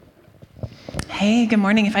Hey, good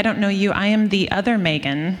morning. If I don't know you, I am the other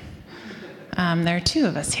Megan. There are two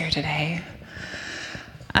of us here today.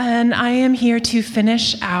 And I am here to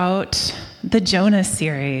finish out the Jonah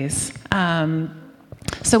series.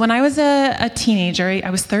 So when I was a teenager, I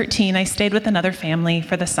was 13, I stayed with another family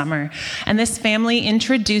for the summer. And this family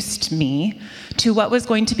introduced me to what was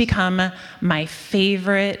going to become my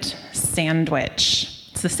favorite sandwich.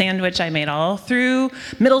 It's the sandwich I made all through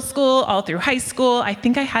middle school, all through high school. I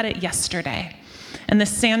think I had it yesterday. And the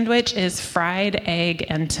sandwich is fried egg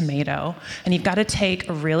and tomato. And you've got to take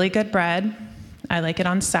really good bread. I like it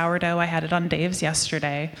on sourdough. I had it on Dave's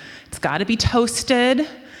yesterday. It's got to be toasted.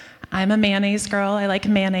 I'm a mayonnaise girl. I like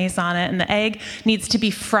mayonnaise on it. And the egg needs to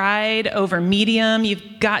be fried over medium.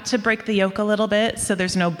 You've got to break the yolk a little bit so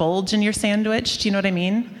there's no bulge in your sandwich. Do you know what I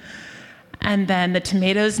mean? And then the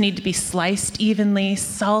tomatoes need to be sliced evenly,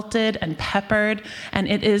 salted and peppered, and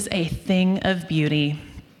it is a thing of beauty.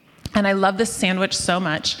 And I love this sandwich so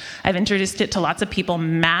much. I've introduced it to lots of people.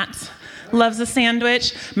 Matt loves the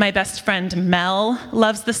sandwich. My best friend Mel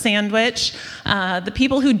loves the sandwich. The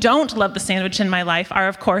people who don't love the sandwich in my life are,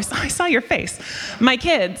 of course, I saw your face, my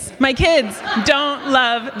kids. My kids don't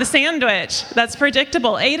love the sandwich. That's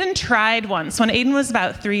predictable. Aiden tried once. When Aiden was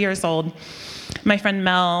about 3 years old, my friend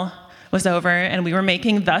Mel was over and we were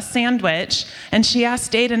making the sandwich, and she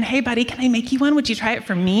asked Aiden, "Hey buddy, can I make you one? Would you try it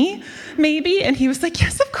for me, maybe?" And he was like,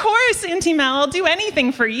 "Yes, of course, Auntie Mel, I'll do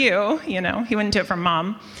anything for you." You know, he wouldn't do it for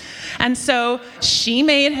mom. And so she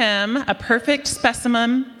made him a perfect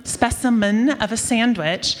specimen of a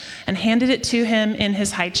sandwich and handed it to him in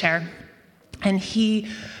his high chair. And he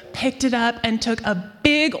picked it up and took a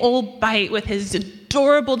big old bite with his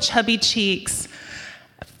adorable chubby cheeks,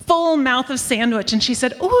 full mouth of sandwich. And she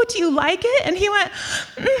said, "Oh, do you like it?" And he went,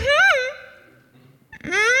 "Mm-hmm.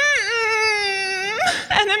 Mm-hmm,"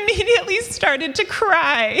 and immediately started to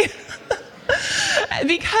cry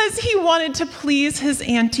because he wanted to please his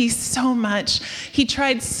auntie so much. He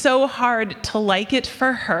tried so hard to like it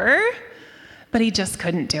for her, but he just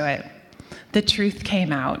couldn't do it. The truth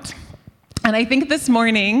came out. And I think this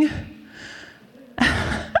morning,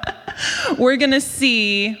 we're going to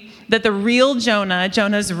see that the real Jonah,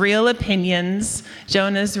 Jonah's real opinions,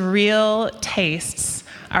 Jonah's real tastes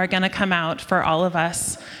are going to come out for all of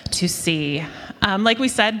us to see. Like we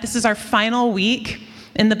said, this is our final week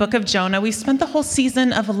in the book of Jonah. We spent the whole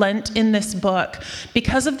season of Lent in this book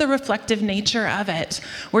because of the reflective nature of it.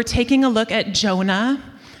 We're taking a look at Jonah,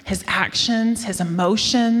 his actions, his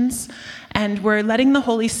emotions, and we're letting the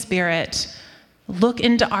Holy Spirit look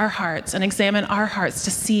into our hearts and examine our hearts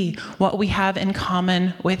to see what we have in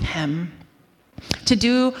common with him. To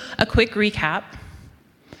do a quick recap,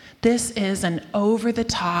 this is an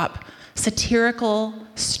over-the-top satirical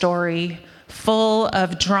story full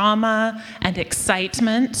of drama and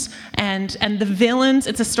excitement, and the villains,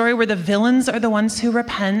 it's a story where the villains are the ones who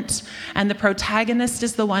repent, and the protagonist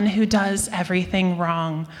is the one who does everything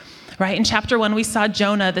wrong. Right? In chapter 1, we saw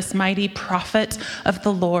Jonah, this mighty prophet of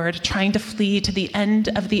the Lord, trying to flee to the end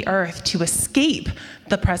of the earth to escape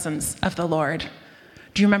the presence of the Lord.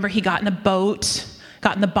 Do you remember he got in a boat,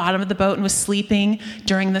 got in the bottom of the boat and was sleeping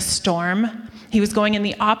during the storm? He was going in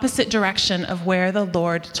the opposite direction of where the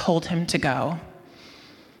Lord told him to go.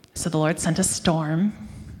 So the Lord sent a storm.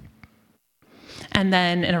 And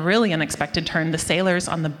then in a really unexpected turn, the sailors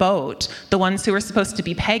on the boat, the ones who were supposed to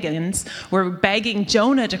be pagans, were begging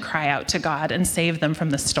Jonah to cry out to God and save them from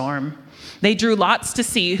the storm. They drew lots to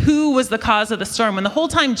see who was the cause of the storm, when the whole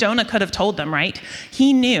time Jonah could have told them, right?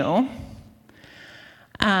 He knew.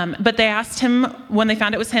 But they asked him, when they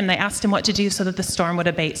found it was him, they asked him what to do so that the storm would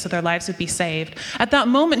abate, so their lives would be saved. At that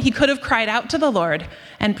moment, he could have cried out to the Lord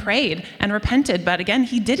and prayed and repented, but again,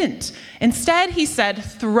 he didn't. Instead, he said,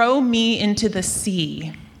 "Throw me into the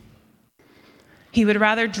sea." He would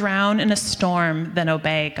rather drown in a storm than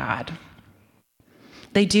obey God.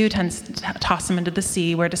 They do tend to toss him into the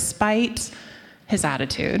sea, where despite his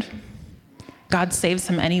attitude, God saves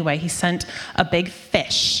him anyway. He sent a big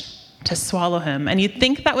fish to swallow him. And you'd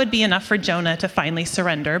think that would be enough for Jonah to finally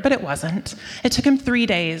surrender, but it wasn't. It took him 3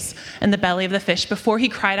 days in the belly of the fish before he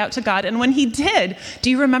cried out to God. And when he did, do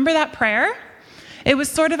you remember that prayer? It was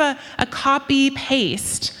sort of a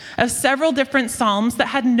copy-paste of several different psalms that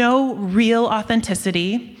had no real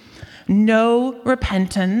authenticity, no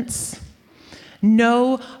repentance,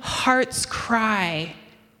 no heart's cry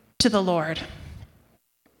to the Lord.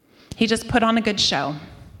 He just put on a good show.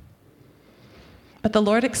 But the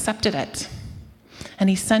Lord accepted it, and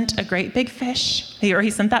he sent a great big fish, or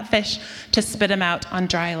he sent that fish to spit him out on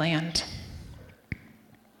dry land.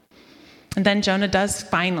 And then Jonah does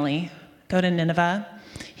finally go to Nineveh.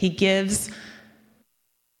 He gives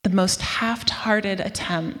the most half-hearted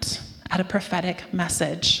attempt at a prophetic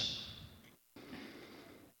message.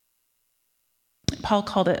 Paul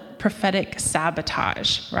called it prophetic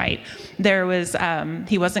sabotage, right?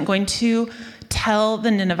 He wasn't going to tell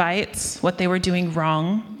the Ninevites what they were doing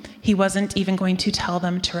wrong. He wasn't even going to tell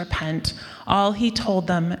them to repent. All he told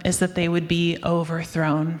them is that they would be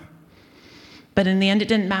overthrown. But in the end, it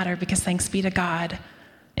didn't matter because thanks be to God,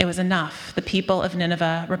 it was enough. The people of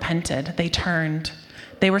Nineveh repented. They turned.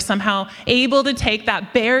 They were somehow able to take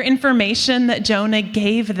that bare information that Jonah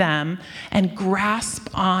gave them and grasp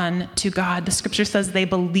on to God. The scripture says they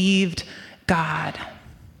believed God.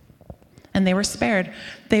 And they were spared.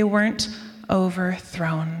 They weren't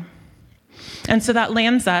overthrown. And so that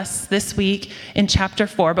lands us this week in chapter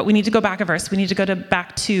 4. But we need to go back a verse. We need to go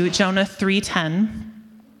back to Jonah 3:10.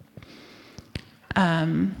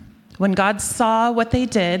 When God saw what they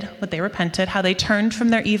did, what they repented, how they turned from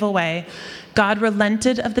their evil way, God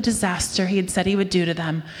relented of the disaster he had said he would do to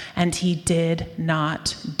them, and he did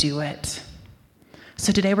not do it.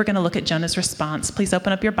 So today we're going to look at Jonah's response. Please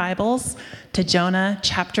open up your Bibles to Jonah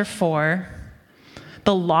chapter 4,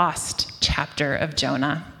 the lost chapter of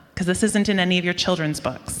Jonah, because this isn't in any of your children's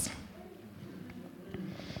books.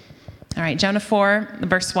 All right, Jonah 4,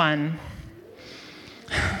 verse 1.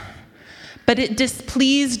 But it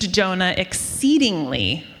displeased Jonah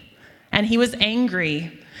exceedingly, and he was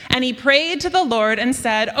angry. And he prayed to the Lord and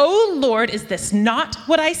said, "O Lord, is this not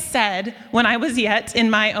what I said when I was yet in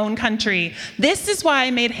my own country? This is why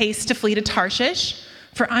I made haste to flee to Tarshish,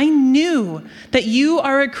 for I knew that you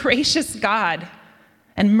are a gracious God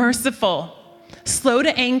and merciful, slow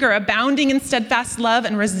to anger, abounding in steadfast love,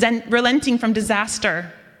 and relenting from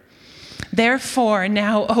disaster. Therefore,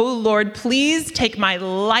 now, O Lord, please take my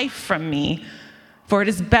life from me, for it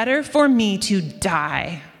is better for me to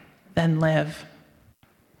die than live."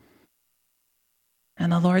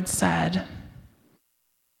 And the Lord said,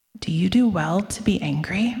 "Do you do well to be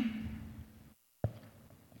angry?"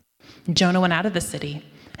 Jonah went out of the city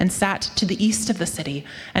and sat to the east of the city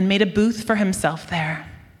and made a booth for himself there.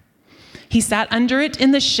 He sat under it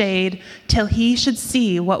in the shade till he should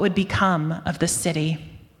see what would become of the city.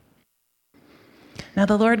 Now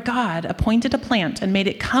the Lord God appointed a plant and made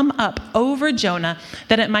it come up over Jonah,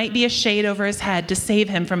 that it might be a shade over his head to save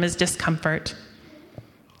him from his discomfort.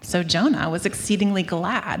 So Jonah was exceedingly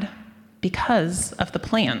glad because of the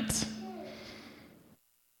plant.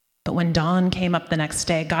 But when dawn came up the next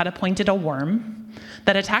day, God appointed a worm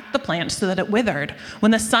that attacked the plant so that it withered.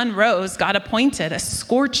 When the sun rose, God appointed a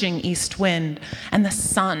scorching east wind, and the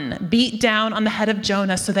sun beat down on the head of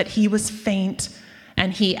Jonah so that he was faint,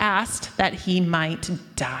 and he asked that he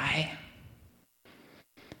might die,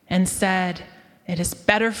 and said, "It is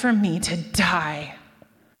better for me to die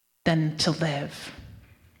than to live."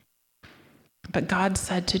 But God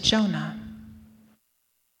said to Jonah,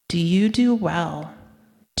 "Do you do well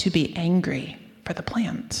to be angry for the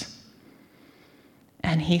plant?"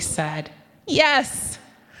 And he said, "Yes,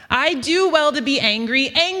 I do well to be angry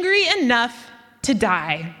enough to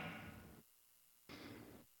die."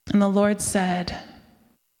 And the Lord said,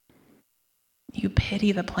 "You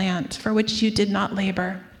pity the plant for which you did not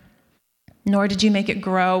labor, nor did you make it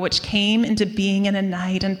grow, which came into being in a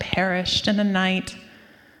night and perished in a night.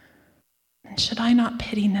 And should I not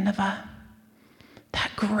pity Nineveh,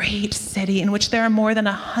 that great city in which there are more than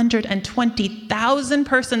 120,000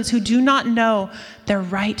 persons who do not know their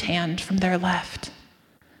right hand from their left,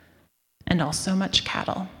 and also much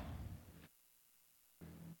cattle?"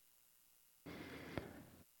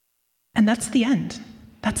 And that's the end.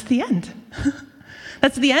 That's the end.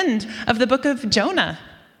 That's the end of the book of Jonah.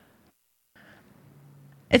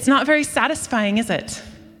 It's not very satisfying, is it?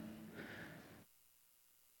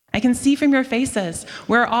 I can see from your faces,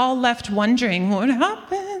 we're all left wondering, what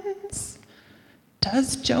happens?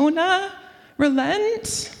 Does Jonah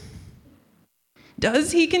relent?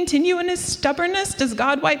 Does he continue in his stubbornness? Does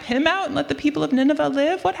God wipe him out and let the people of Nineveh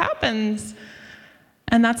live? What happens?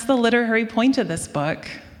 And that's the literary point of this book,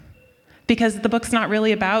 because the book's not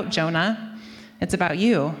really about Jonah. It's about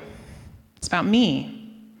you. It's about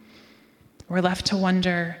me. We're left to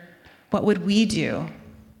wonder, what would we do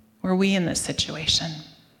were we in this situation?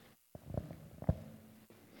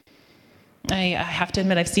 I have to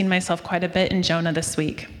admit, I've seen myself quite a bit in Jonah this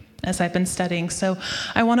week as I've been studying. So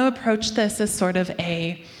I want to approach this as sort of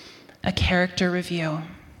a character review.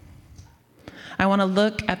 I want to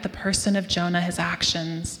look at the person of Jonah, his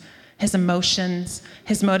actions, his emotions,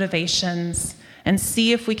 his motivations, and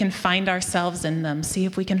see if we can find ourselves in them. See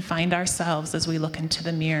if we can find ourselves as we look into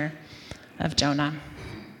the mirror of Jonah.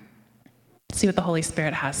 See what the Holy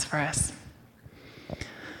Spirit has for us.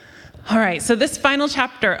 All right, so this final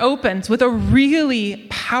chapter opens with a really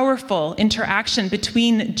powerful interaction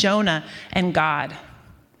between Jonah and God.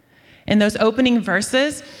 In those opening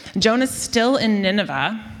verses, Jonah's still in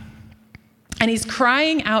Nineveh, and he's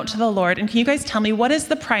crying out to the Lord. And can you guys tell me, what is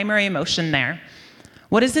the primary emotion there?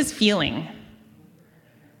 What is his feeling?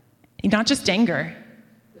 Not just anger.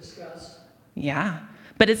 Disgust. Yeah,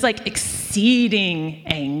 but it's like exceeding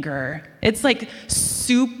anger. It's like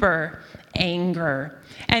super anger.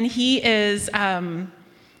 And he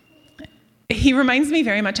reminds me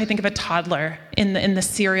very much, I think, of a toddler in the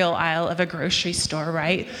cereal aisle of a grocery store,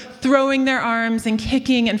 right? Throwing their arms and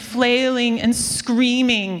kicking and flailing and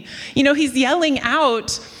screaming. You know, he's yelling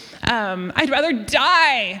out, I'd rather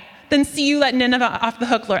die than see you let Nineveh off the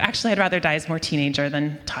hook, Lord. Actually, I'd rather die as more teenager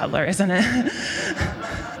than toddler, isn't it?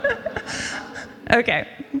 Okay.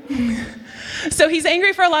 So he's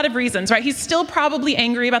angry for a lot of reasons, right? He's still probably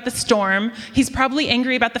angry about the storm. He's probably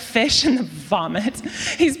angry about the fish and the vomit.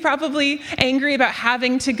 He's probably angry about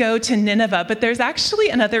having to go to Nineveh. But there's actually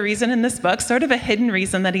another reason in this book, sort of a hidden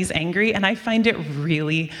reason that he's angry, and I find it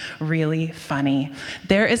really, really funny.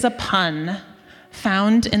 There is a pun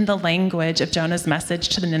found in the language of Jonah's message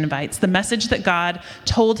to the Ninevites, the message that God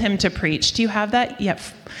told him to preach. Do you have that?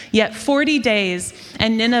 Yet 40 days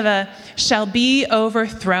and Nineveh shall be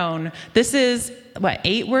overthrown. This is,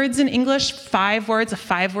 8 words in English? 5 words, a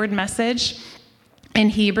 5-word message in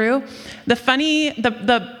Hebrew. The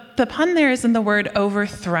pun there is in the word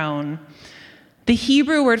overthrown. The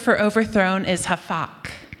Hebrew word for overthrown is hafak.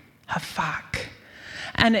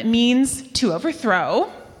 And it means to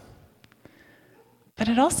overthrow, but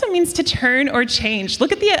it also means to turn or change.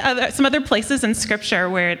 Look at some other places in Scripture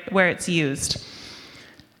where it's used.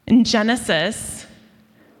 In Genesis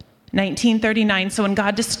 19:39, so when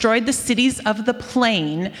God destroyed the cities of the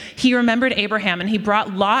plain, he remembered Abraham, and he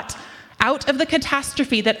brought Lot out of the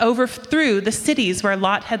catastrophe that overthrew the cities where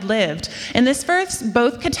Lot had lived. In this verse,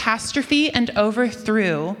 both catastrophe and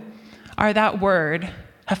overthrew are that word,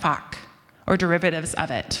 hafak, or derivatives of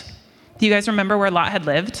it. Do you guys remember where Lot had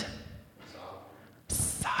lived?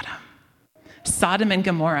 Sodom and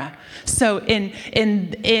Gomorrah. So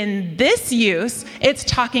in this use, it's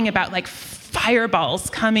talking about like fireballs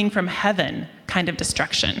coming from heaven kind of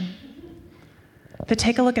destruction. But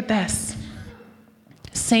take a look at this.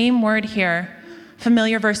 Same word here,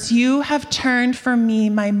 familiar verse. You have turned for me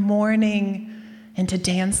my mourning into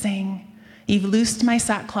dancing. You've loosed my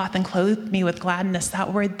sackcloth and clothed me with gladness.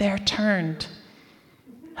 That word there, turned.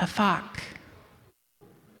 Hafak.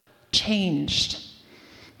 Changed.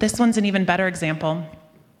 This one's an even better example.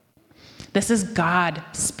 This is God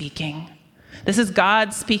speaking. This is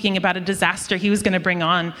God speaking about a disaster he was going to bring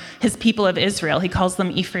on his people of Israel. He calls them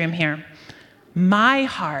Ephraim here. My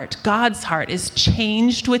heart, God's heart, is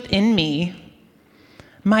changed within me.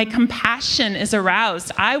 My compassion is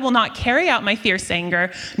aroused. I will not carry out my fierce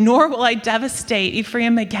anger, nor will I devastate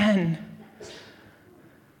Ephraim again.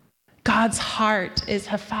 God's heart is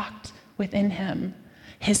hafakt within him.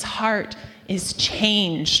 His heart is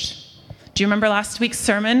changed. Do you remember last week's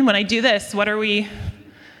sermon? When I do this, what are we?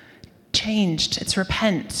 Changed. It's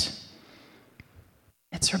repent.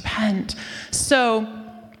 It's repent. So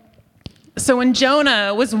when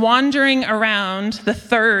Jonah was wandering around the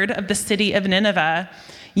third of the city of Nineveh,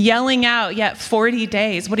 yelling out, yet 40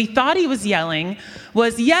 days, what he thought he was yelling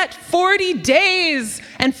was, yet 40 days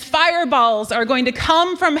and fireballs are going to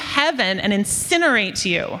come from heaven and incinerate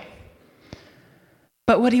you.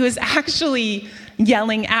 But what he was actually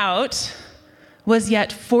yelling out was,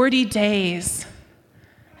 yet 40 days,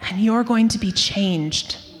 and you're going to be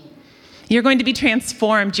changed. You're going to be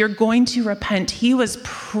transformed. You're going to repent. He was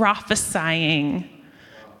prophesying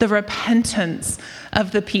the repentance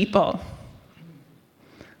of the people.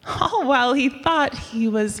 All while he thought he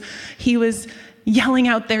was yelling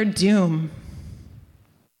out their doom.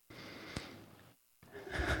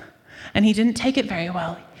 And he didn't take it very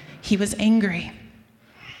well. He was angry.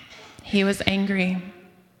 He was angry.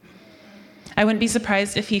 I wouldn't be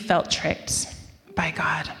surprised if he felt tricked by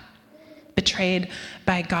God, betrayed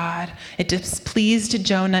by God. It displeased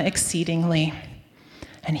Jonah exceedingly,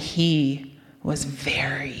 and he was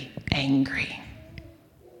very angry.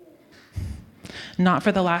 Not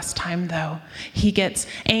for the last time, though. He gets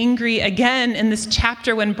angry again in this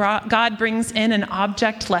chapter when God brings in an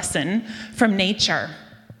object lesson from nature.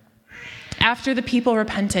 After the people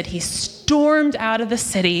repented, he stormed out of the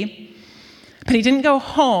city. But he didn't go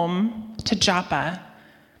home to Joppa.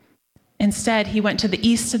 Instead, he went to the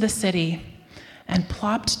east of the city and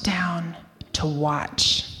plopped down to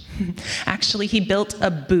watch. Actually, he built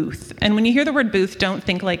a booth. And when you hear the word booth, don't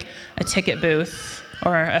think like a ticket booth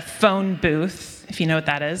or a phone booth, if you know what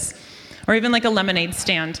that is. or even like a lemonade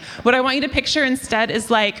stand. What I want you to picture instead is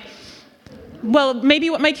like, well, maybe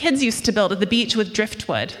what my kids used to build at the beach with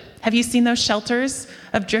driftwood. Have you seen those shelters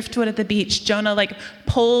of driftwood at the beach? Jonah like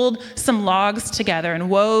pulled some logs together and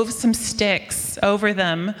wove some sticks over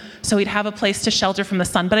them so he'd have a place to shelter from the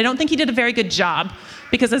sun. But I don't think he did a very good job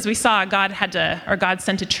because as we saw, God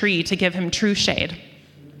sent a tree to give him true shade.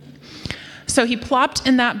 So he plopped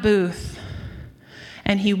in that booth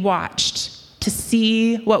and he watched to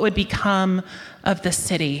see what would become of the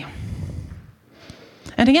city.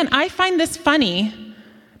 And again, I find this funny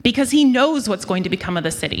because he knows what's going to become of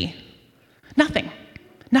the city.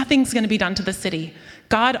 Nothing's going to be done to the city.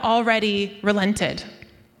 God already relented.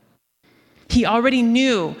 He already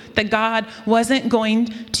knew that God wasn't going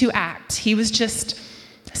to act. He was just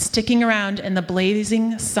sticking around in the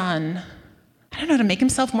blazing sun. I don't know, to make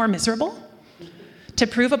himself more miserable? To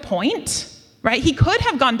prove a point? Right? He could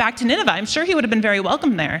have gone back to Nineveh. I'm sure he would have been very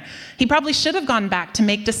welcome there. He probably should have gone back to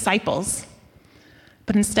make disciples.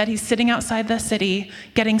 But instead, he's sitting outside the city,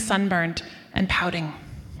 getting sunburned and pouting.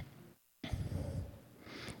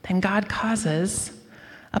 Then God causes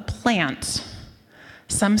a plant,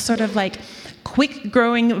 some sort of like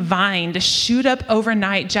quick-growing vine to shoot up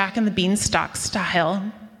overnight, Jack and the Beanstalk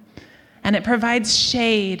style. And it provides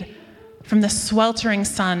shade from the sweltering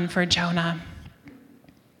sun for Jonah.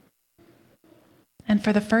 And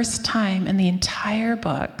for the first time in the entire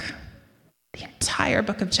book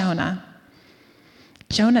of Jonah,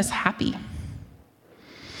 Jonah's happy.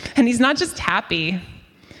 And he's not just happy.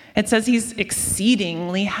 It says he's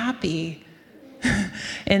exceedingly happy.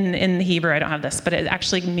 In the Hebrew, I don't have this, but it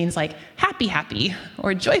actually means like happy,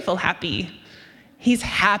 or joyful happy. He's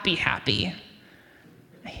happy.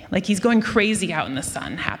 Like he's going crazy out in the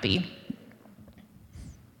sun, happy.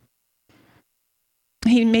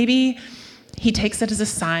 Maybe he takes it as a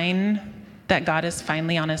sign that God is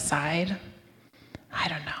finally on his side. I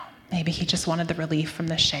don't know. Maybe he just wanted the relief from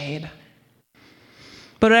the shade.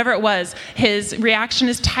 But whatever it was, his reaction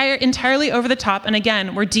is entirely over the top. And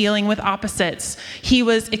again, we're dealing with opposites. He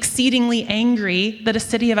was exceedingly angry that a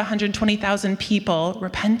city of 120,000 people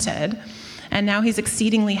repented. And now he's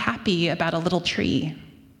exceedingly happy about a little tree.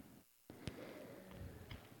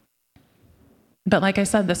 But like I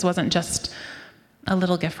said, this wasn't just a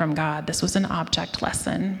little gift from God. This was an object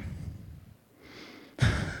lesson.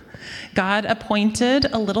 God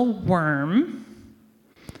appointed a little worm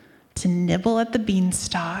to nibble at the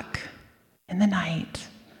beanstalk in the night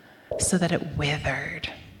so that it withered.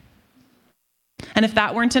 And if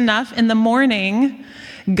that weren't enough, in the morning,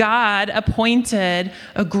 God appointed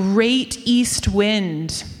a great east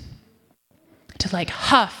wind to like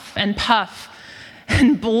huff and puff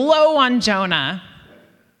and blow on Jonah,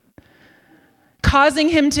 causing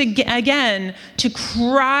him to, again, to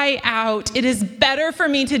cry out, "It is better for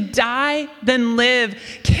me to die than live.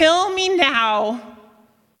 Kill me now."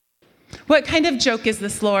 What kind of joke is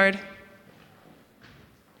this, Lord?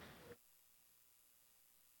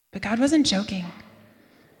 But God wasn't joking.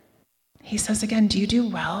 He says again, do you do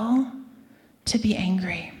well to be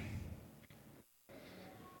angry?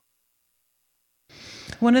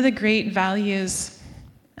 One of the great values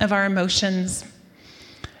of our emotions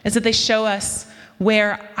is that they show us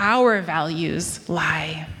where our values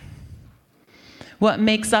lie. What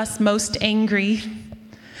makes us most angry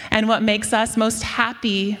and what makes us most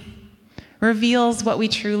happy reveals what we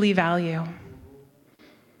truly value. I'm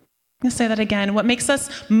going to say that again. What makes us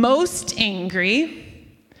most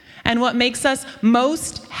angry and what makes us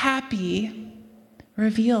most happy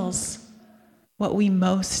reveals what we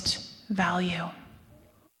most value.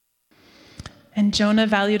 And Jonah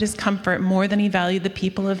valued his comfort more than he valued the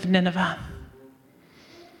people of Nineveh.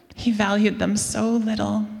 He valued them so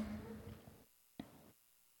little.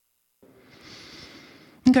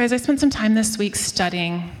 And guys, I spent some time this week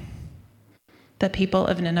studying the people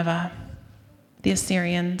of Nineveh, the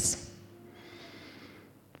Assyrians.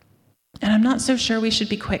 And I'm not so sure we should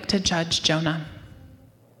be quick to judge Jonah.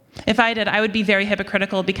 If I did, I would be very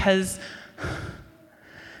hypocritical because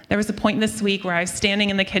there was a point this week where I was standing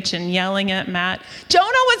in the kitchen yelling at Matt,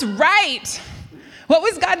 "Jonah was right! What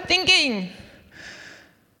was God thinking?"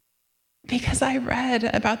 Because I read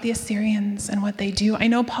about the Assyrians and what they do. I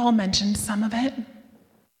know Paul mentioned some of it.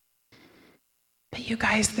 But you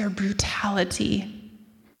guys, their brutality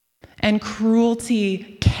and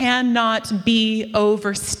cruelty cannot be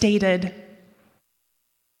overstated.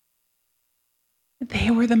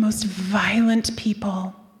 They were the most violent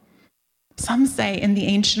people, some say, in the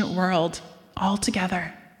ancient world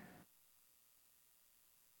altogether.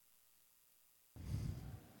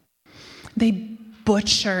 They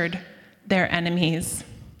butchered their enemies.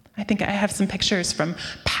 I think I have some pictures from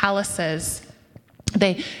palaces.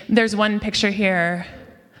 There's one picture here,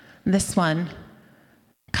 this one,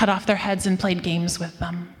 cut off their heads and played games with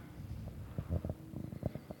them.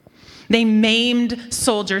 They maimed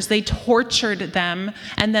soldiers, they tortured them,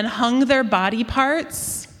 and then hung their body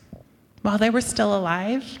parts while they were still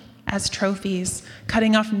alive as trophies,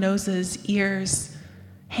 cutting off noses, ears,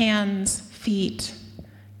 hands, feet,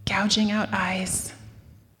 gouging out eyes.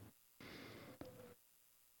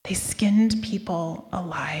 They skinned people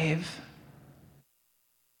alive,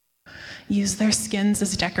 used their skins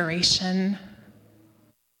as decoration.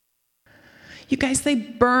 You guys, they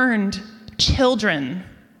burned children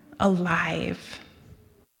alive.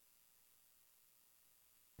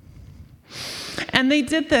 And they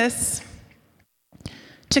did this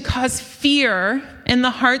to cause fear in the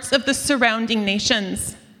hearts of the surrounding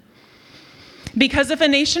nations. Because if a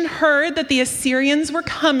nation heard that the Assyrians were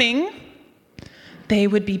coming, they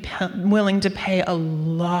would be willing to pay a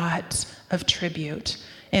lot of tribute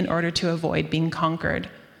in order to avoid being conquered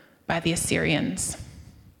by the Assyrians.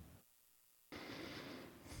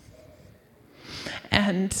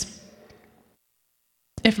 And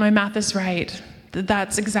if my math is right,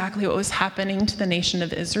 that's exactly what was happening to the nation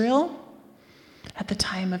of Israel at the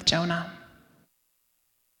time of Jonah.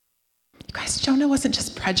 You guys, Jonah wasn't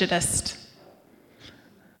just prejudiced.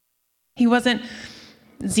 He wasn't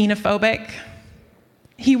xenophobic.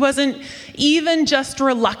 He wasn't even just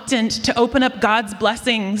reluctant to open up God's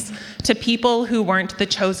blessings to people who weren't the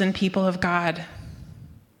chosen people of God.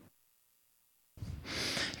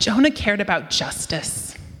 Jonah cared about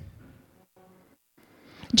justice.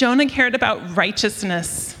 Jonah cared about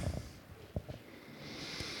righteousness.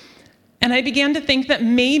 And I began to think that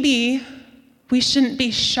maybe we shouldn't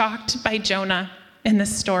be shocked by Jonah in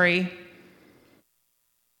this story.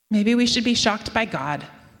 Maybe we should be shocked by God.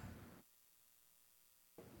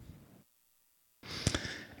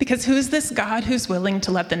 Because who's this God who's willing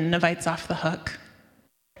to let the Ninevites off the hook?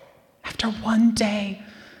 After one day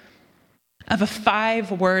of a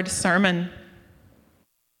 5-word sermon.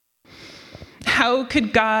 How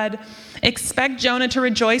could God expect Jonah to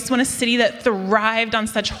rejoice when a city that thrived on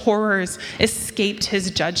such horrors escaped his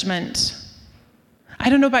judgment? I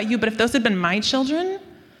don't know about you, but if those had been my children,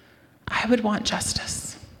 I would want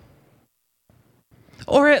justice.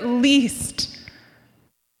 Or at least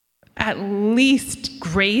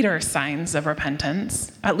greater signs of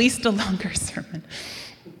repentance, at least a longer sermon.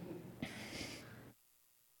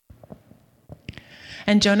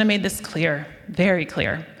 And Jonah made this clear, very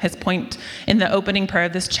clear, his point in the opening prayer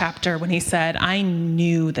of this chapter when he said, I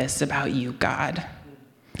knew this about you, God.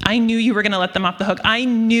 I knew you were going to let them off the hook. I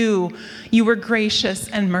knew you were gracious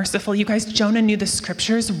and merciful. You guys, Jonah knew the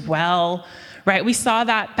scriptures well, right? We saw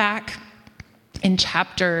that back in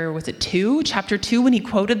chapter 2, when he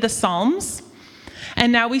quoted the Psalms.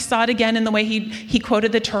 And now we saw it again in the way he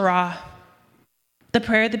quoted the Torah. The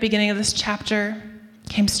prayer at the beginning of this chapter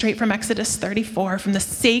came straight from Exodus 34, from the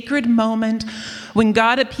sacred moment when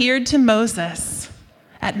God appeared to Moses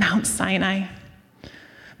at Mount Sinai.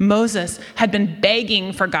 Moses had been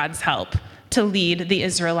begging for God's help to lead the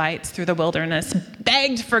Israelites through the wilderness,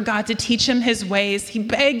 begged for God to teach him his ways. He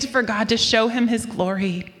begged for God to show him his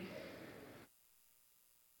glory.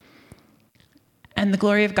 And the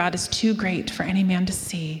glory of God is too great for any man to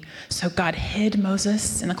see. So God hid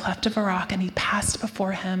Moses in the cleft of a rock, and he passed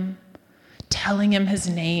before him, telling him his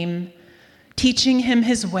name, teaching him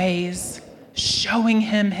his ways, showing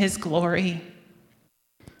him his glory.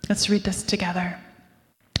 Let's read this together.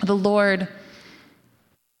 The Lord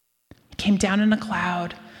came down in a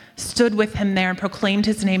cloud, stood with him there, and proclaimed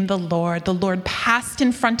his name, the Lord. The Lord passed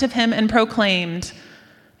in front of him and proclaimed,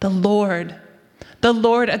 the Lord,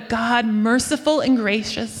 a God merciful and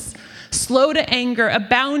gracious, slow to anger,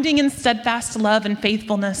 abounding in steadfast love and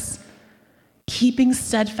faithfulness, keeping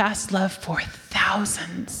steadfast love for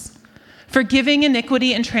thousands, forgiving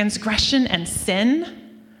iniquity and transgression and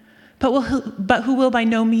sin, but who will by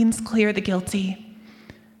no means clear the guilty,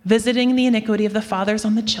 visiting the iniquity of the fathers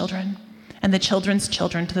on the children and the children's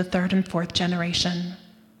children to the 3rd and 4th generation.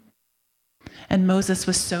 And Moses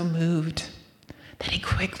was so moved that he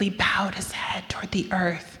quickly bowed his head toward the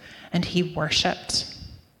earth and he worshiped.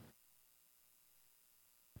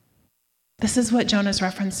 This is what Jonah's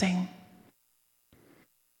referencing.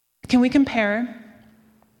 Can we compare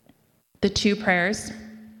the two prayers?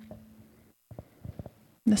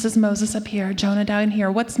 This is Moses up here, Jonah down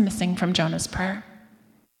here. What's missing from Jonah's prayer?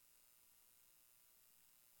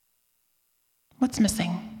 What's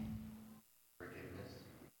missing? Forgiveness.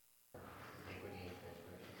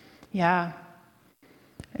 Yeah.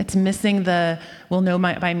 It's missing the, well, no,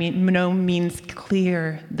 by no means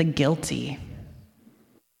clear, the guilty.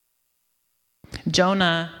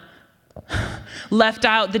 Jonah left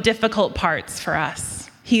out the difficult parts for us.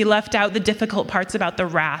 He left out the difficult parts about the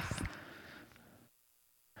wrath.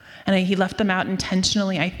 And he left them out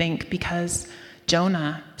intentionally, I think, because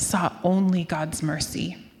Jonah saw only God's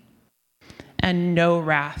mercy and no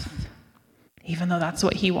wrath, even though that's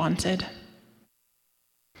what he wanted.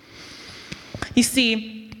 You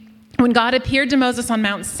see, when God appeared to Moses on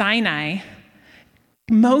Mount Sinai,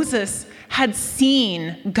 Moses had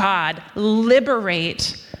seen God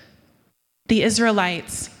liberate the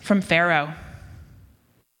Israelites from Pharaoh.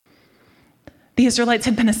 The Israelites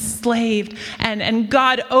had been enslaved, and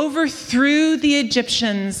God overthrew the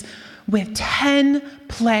Egyptians with 10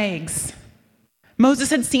 plagues. Moses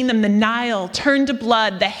had seen them, the Nile turn to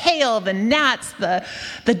blood, the hail, the gnats, the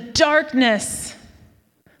darkness,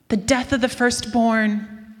 the death of the firstborn.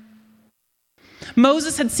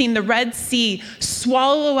 Moses had seen the Red Sea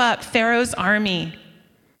swallow up Pharaoh's army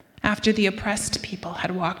after the oppressed people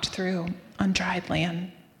had walked through on dried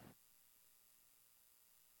land.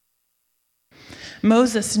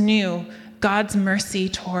 Moses knew God's mercy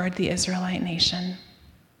toward the Israelite nation,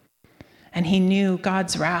 and he knew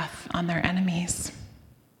God's wrath on their enemies.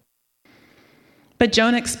 But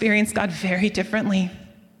Jonah experienced God very differently.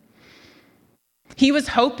 He was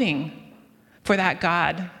hoping for that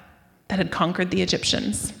God that had conquered the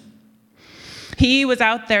Egyptians. He was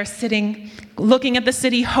out there sitting, looking at the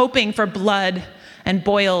city, hoping for blood and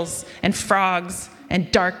boils and frogs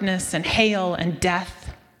and darkness and hail and death.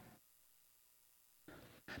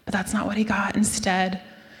 But that's not what he got. Instead,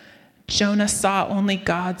 Jonah saw only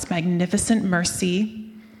God's magnificent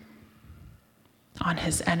mercy on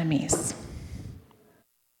his enemies.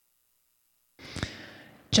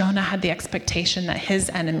 Jonah had the expectation that his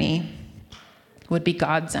enemy would be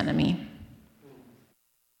God's enemy.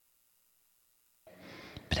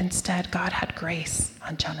 But instead, God had grace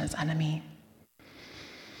on Jonah's enemy.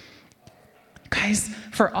 Guys,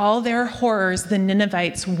 for all their horrors, the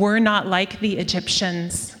Ninevites were not like the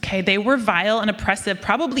Egyptians. Okay, they were vile and oppressive,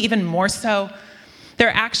 probably even more so.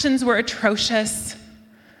 Their actions were atrocious.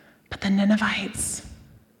 But the Ninevites,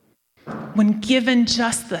 when given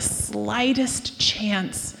just the slightest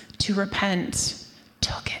chance to repent,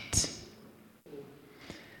 took it.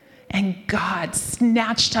 And God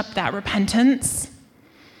snatched up that repentance,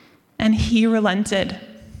 and he relented.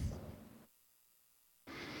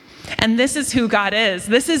 And this is who God is.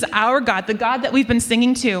 This is our God, the God that we've been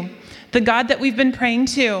singing to, the God that we've been praying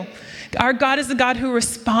to. Our God is the God who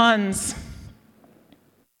responds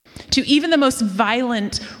to even the most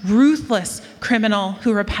violent, ruthless criminal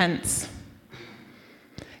who repents.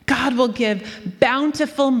 God will give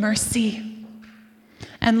bountiful mercy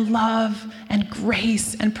and love and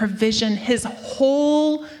grace and provision, his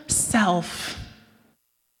whole self.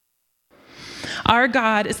 Our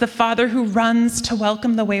God is the Father who runs to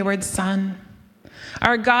welcome the wayward son.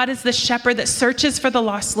 Our God is the shepherd that searches for the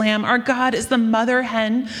lost lamb. Our God is the mother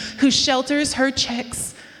hen who shelters her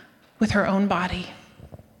chicks with her own body.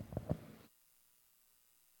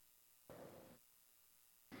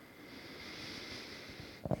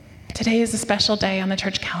 Today is a special day on the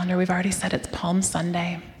church calendar. We've already said it's Palm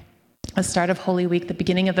Sunday, the start of Holy Week, the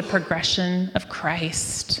beginning of the progression of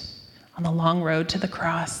Christ on the long road to the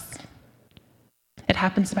cross. It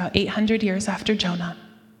happens about 800 years after Jonah.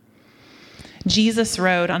 Jesus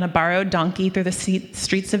rode on a borrowed donkey through the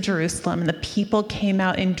streets of Jerusalem, and the people came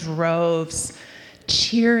out in droves,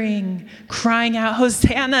 cheering, crying out,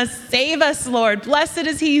 "Hosanna, save us, Lord. Blessed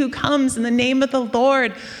is he who comes in the name of the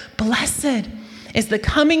Lord. Blessed is the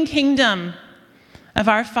coming kingdom of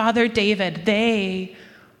our father David." I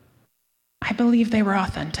believe they were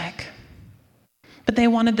authentic, but they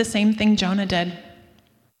wanted the same thing Jonah did.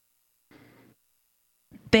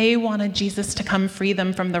 They wanted Jesus to come free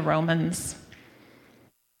them from the Romans.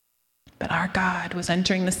 But our God was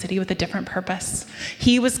entering the city with a different purpose.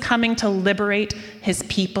 He was coming to liberate his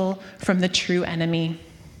people from the true enemy,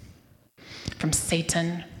 from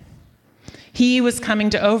Satan. He was coming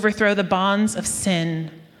to overthrow the bonds of sin.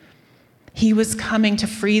 He was coming to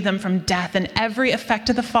free them from death and every effect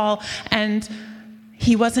of the fall. And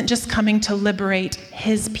he wasn't just coming to liberate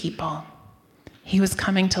his people. He was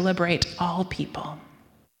coming to liberate all people,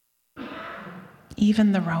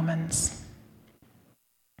 even the Romans.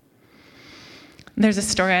 There's a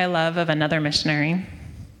story I love of another missionary,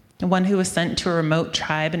 one who was sent to a remote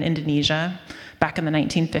tribe in Indonesia back in the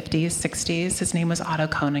 1950s, 60s. His name was Otto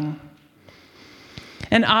Koning.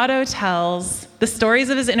 And Otto tells the stories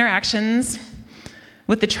of his interactions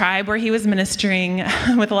with the tribe where he was ministering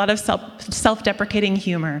with a lot of self-deprecating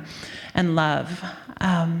humor and love.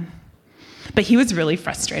 But he was really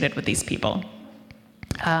frustrated with these people.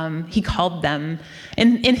 He called them,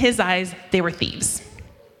 in his eyes, they were thieves.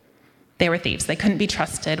 They were thieves. They couldn't be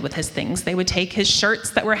trusted with his things. They would take his shirts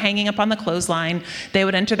that were hanging up on the clothesline. They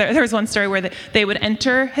would enter there was one story where they would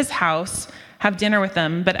enter his house, have dinner with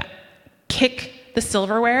him, but kick the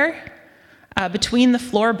silverware between the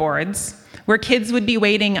floorboards where kids would be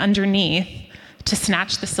waiting underneath to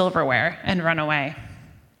snatch the silverware and run away.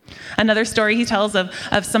 Another story he tells of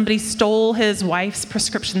somebody stole his wife's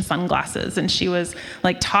prescription sunglasses, and she was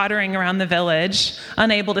like tottering around the village,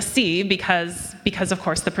 unable to see because of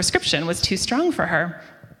course the prescription was too strong for her.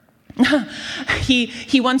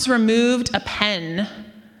 He once removed a pen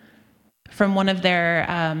from one of their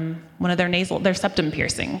septum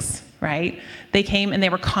piercings, right? They came and they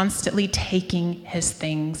were constantly taking his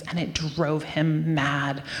things, and it drove him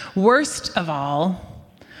mad. Worst of all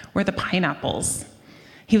were the pineapples.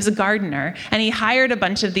 He was a gardener, and he hired a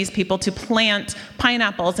bunch of these people to plant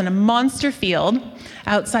pineapples in a monster field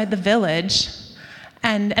outside the village,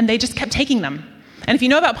 and they just kept taking them. And if you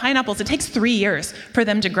know about pineapples, it takes 3 years for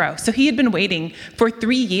them to grow. So he had been waiting for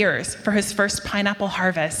 3 years for his first pineapple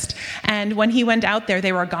harvest. And when he went out there,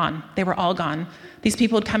 they were gone. They were all gone. These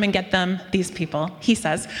people would come and get them. These people, he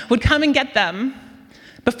says, would come and get them.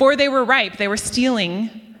 Before they were ripe, they were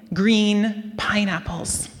stealing green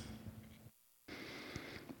pineapples.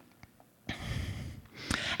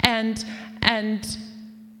 And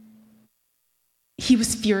he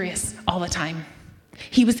was furious all the time.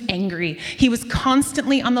 He was angry. He was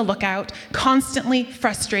constantly on the lookout, constantly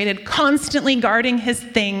frustrated, constantly guarding his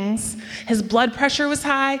things. His blood pressure was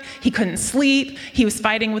high. He couldn't sleep. He was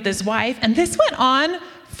fighting with his wife. And this went on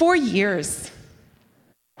for years,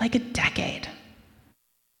 like a decade.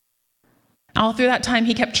 All through that time,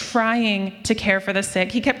 he kept trying to care for the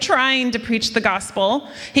sick. He kept trying to preach the gospel.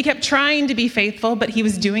 He kept trying to be faithful, but he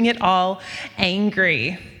was doing it all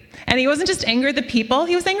angry. And he wasn't just angry at the people,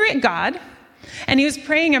 he was angry at God. And he was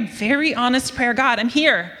praying a very honest prayer. God, I'm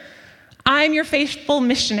here. I'm your faithful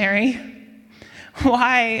missionary.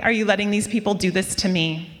 Why are you letting these people do this to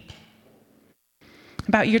me?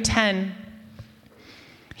 About year 10,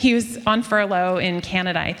 he was on furlough in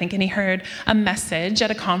Canada, I think, and he heard a message at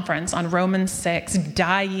a conference on Romans 6,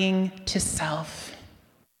 dying to self,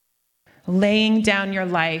 laying down your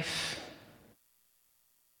life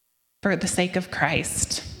for the sake of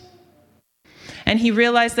Christ. And he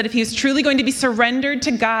realized that if he was truly going to be surrendered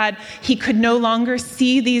to God, he could no longer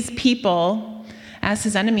see these people as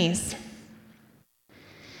his enemies.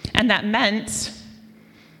 And that meant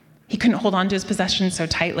he couldn't hold on to his possessions so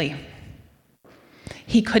tightly.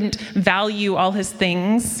 He couldn't value all his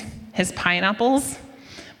things, his pineapples,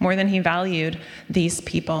 more than he valued these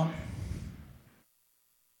people.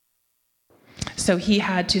 So he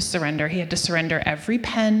had to surrender. He had to surrender every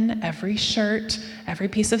pen, every shirt, every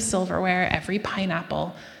piece of silverware, every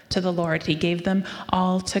pineapple to the Lord. He gave them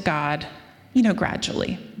all to God,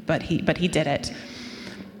 gradually, but he did it.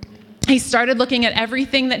 He started looking at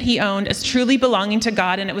everything that he owned as truly belonging to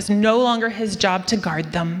God, and it was no longer his job to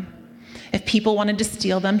guard them. If people wanted to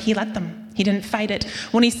steal them, he let them. He didn't fight it.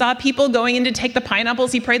 When he saw people going in to take the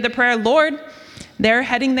pineapples, he prayed the prayer, Lord, they're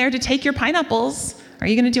heading there to take your pineapples. Are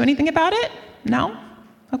you going to do anything about it? No?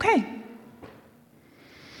 Okay.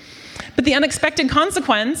 But the unexpected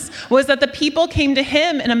consequence was that the people came to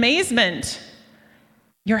him in amazement.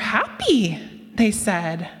 You're happy, they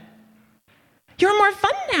said. You're more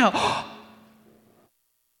fun now.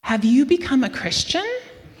 Have you become a Christian?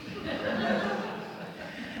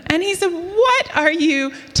 And he said, what are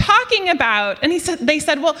you talking about? And they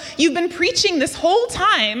said, well, you've been preaching this whole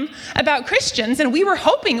time about Christians, and we were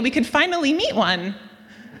hoping we could finally meet one.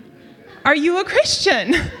 Are you a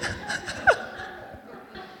Christian?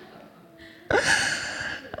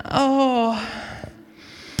 Oh.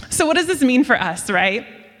 So what does this mean for us, right?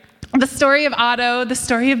 The story of Otto, the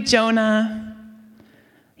story of Jonah,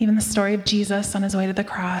 even the story of Jesus on his way to the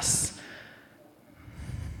cross,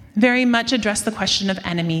 very much address the question of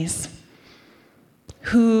enemies.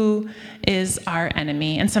 Who is our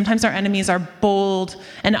enemy? And sometimes our enemies are bold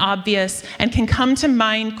and obvious and can come to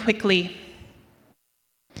mind quickly.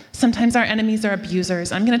 Sometimes our enemies are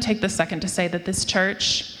abusers. I'm going to take this second to say that this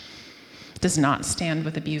church does not stand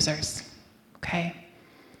with abusers, okay?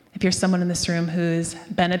 If you're someone in this room who's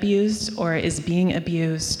been abused or is being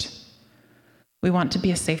abused, we want to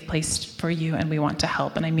be a safe place for you, and we want to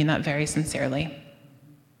help, and I mean that very sincerely.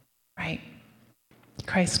 Right?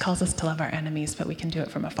 Christ calls us to love our enemies, but we can do it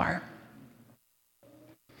from afar.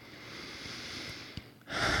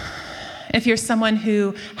 If you're someone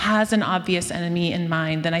who has an obvious enemy in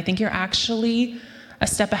mind, then I think you're actually a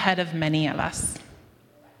step ahead of many of us.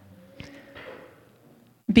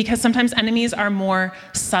 Because sometimes enemies are more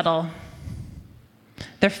subtle.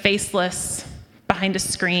 They're faceless, behind a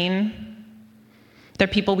screen. They're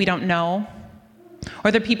people we don't know.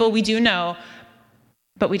 Or they're people we do know,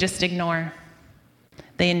 but we just ignore.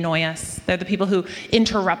 They annoy us. They're the people who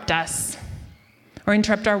interrupt us or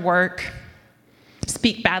interrupt our work,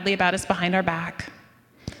 speak badly about us behind our back.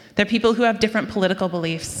 They're people who have different political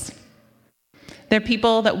beliefs. They're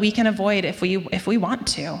people that we can avoid if we want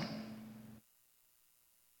to.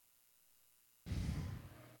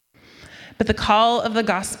 But the call of the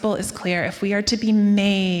gospel is clear. If we are to be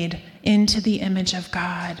made into the image of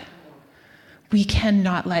God, we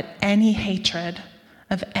cannot let any hatred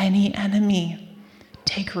of any enemy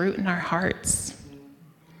take root in our hearts.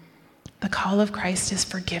 The call of Christ is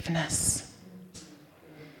forgiveness.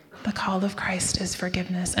 The call of Christ is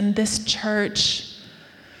forgiveness. And this church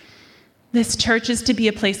is to be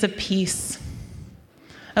a place of peace,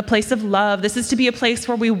 a place of love. This is to be a place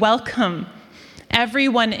where we welcome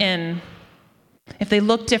everyone in. If they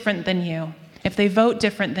look different than you, if they vote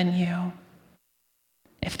different than you,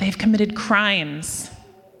 if they've committed crimes,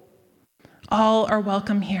 all are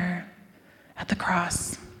welcome here at the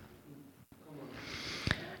cross.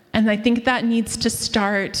 And I think that needs to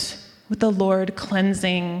start with the Lord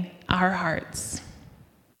cleansing our hearts,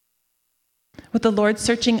 with the Lord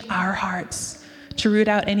searching our hearts to root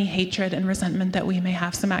out any hatred and resentment that we may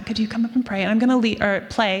have. So Matt, could you come up and pray? And I'm going to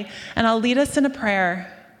play, and I'll lead us in a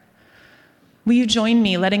prayer. Will you join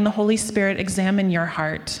me, letting the Holy Spirit examine your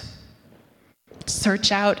heart?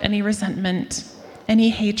 Search out any resentment,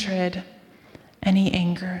 any hatred, any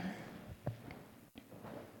anger.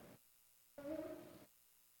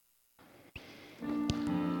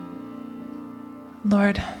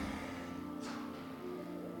 Lord,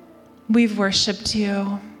 we've worshiped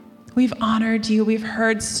you. We've honored you. We've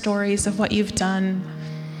heard stories of what you've done,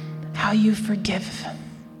 how you forgive,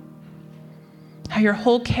 how your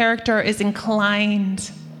whole character is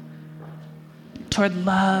inclined toward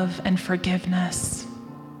love and forgiveness.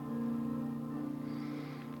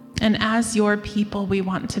 And as your people, we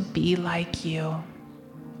want to be like you.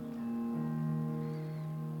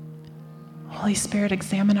 Holy Spirit,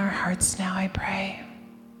 examine our hearts now, I pray.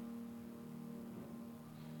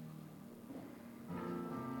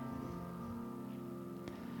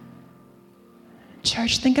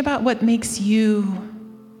 Church, think about what makes you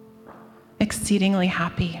exceedingly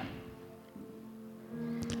happy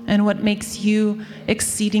and what makes you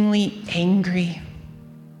exceedingly angry.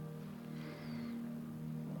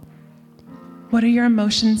 What do your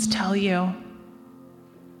emotions tell you?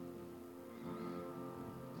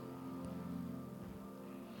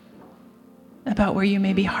 About where you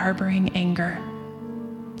may be harboring anger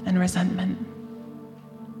and resentment.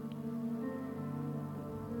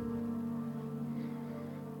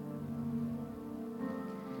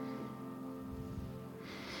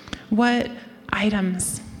 What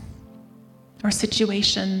items or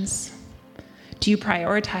situations do you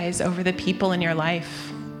prioritize over the people in your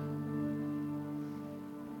life?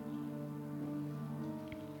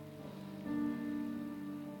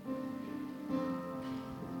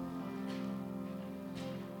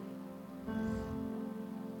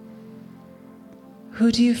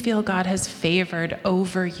 Who do you feel God has favored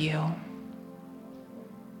over you?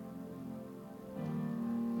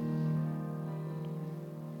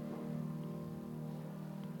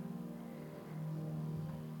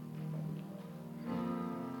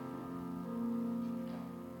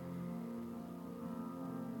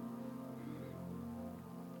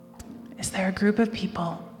 Is there a group of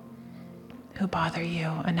people who bother you,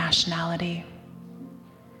 a nationality,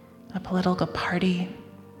 a political party,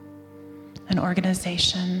 an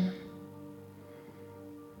organization,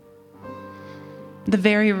 the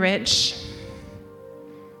very rich,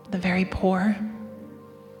 the very poor?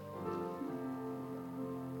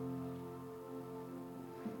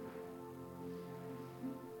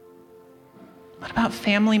 What about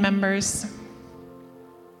family members?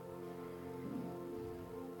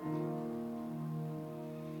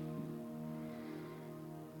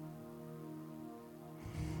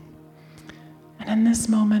 In this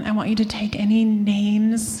moment, I want you to take any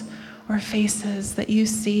names or faces that you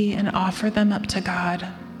see and offer them up to God.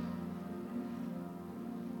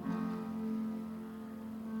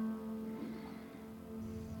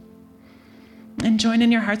 And join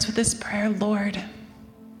in your hearts with this prayer. Lord,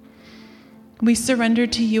 we surrender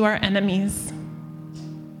to you our enemies.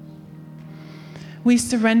 We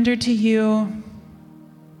surrender to you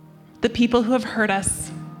the people who have hurt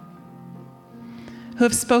us. who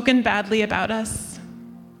have spoken badly about us,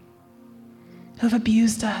 who have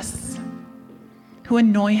abused us, who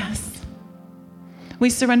annoy us. We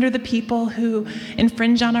surrender the people who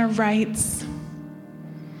infringe on our rights.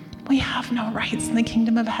 We have no rights in the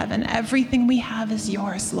kingdom of heaven. Everything we have is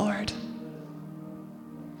yours, Lord.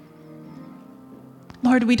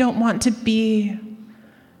 Lord, we don't want to be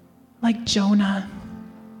like Jonah,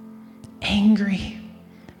 angry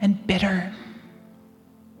and bitter.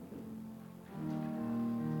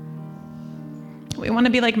 We want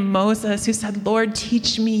to be like Moses, who said, Lord,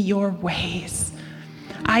 teach me your ways.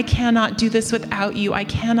 I cannot do this without you. I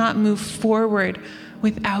cannot move forward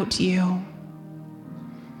without you.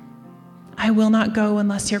 I will not go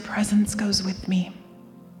unless your presence goes with me.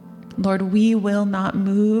 Lord, we will not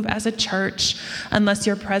move as a church unless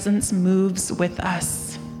your presence moves with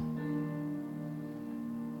us.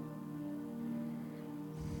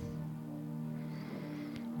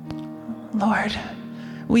 Lord,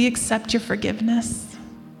 we accept your forgiveness,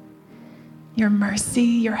 your mercy,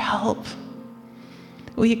 your help.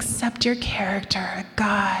 We accept your character,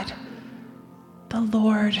 God, the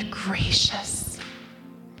Lord, gracious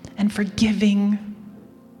and forgiving,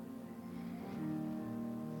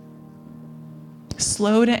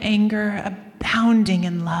 slow to anger, abounding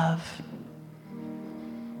in love.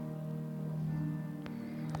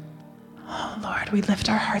 Oh, Lord, we lift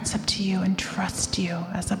our hearts up to you and trust you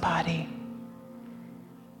as a body.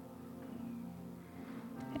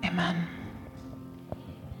 Amen.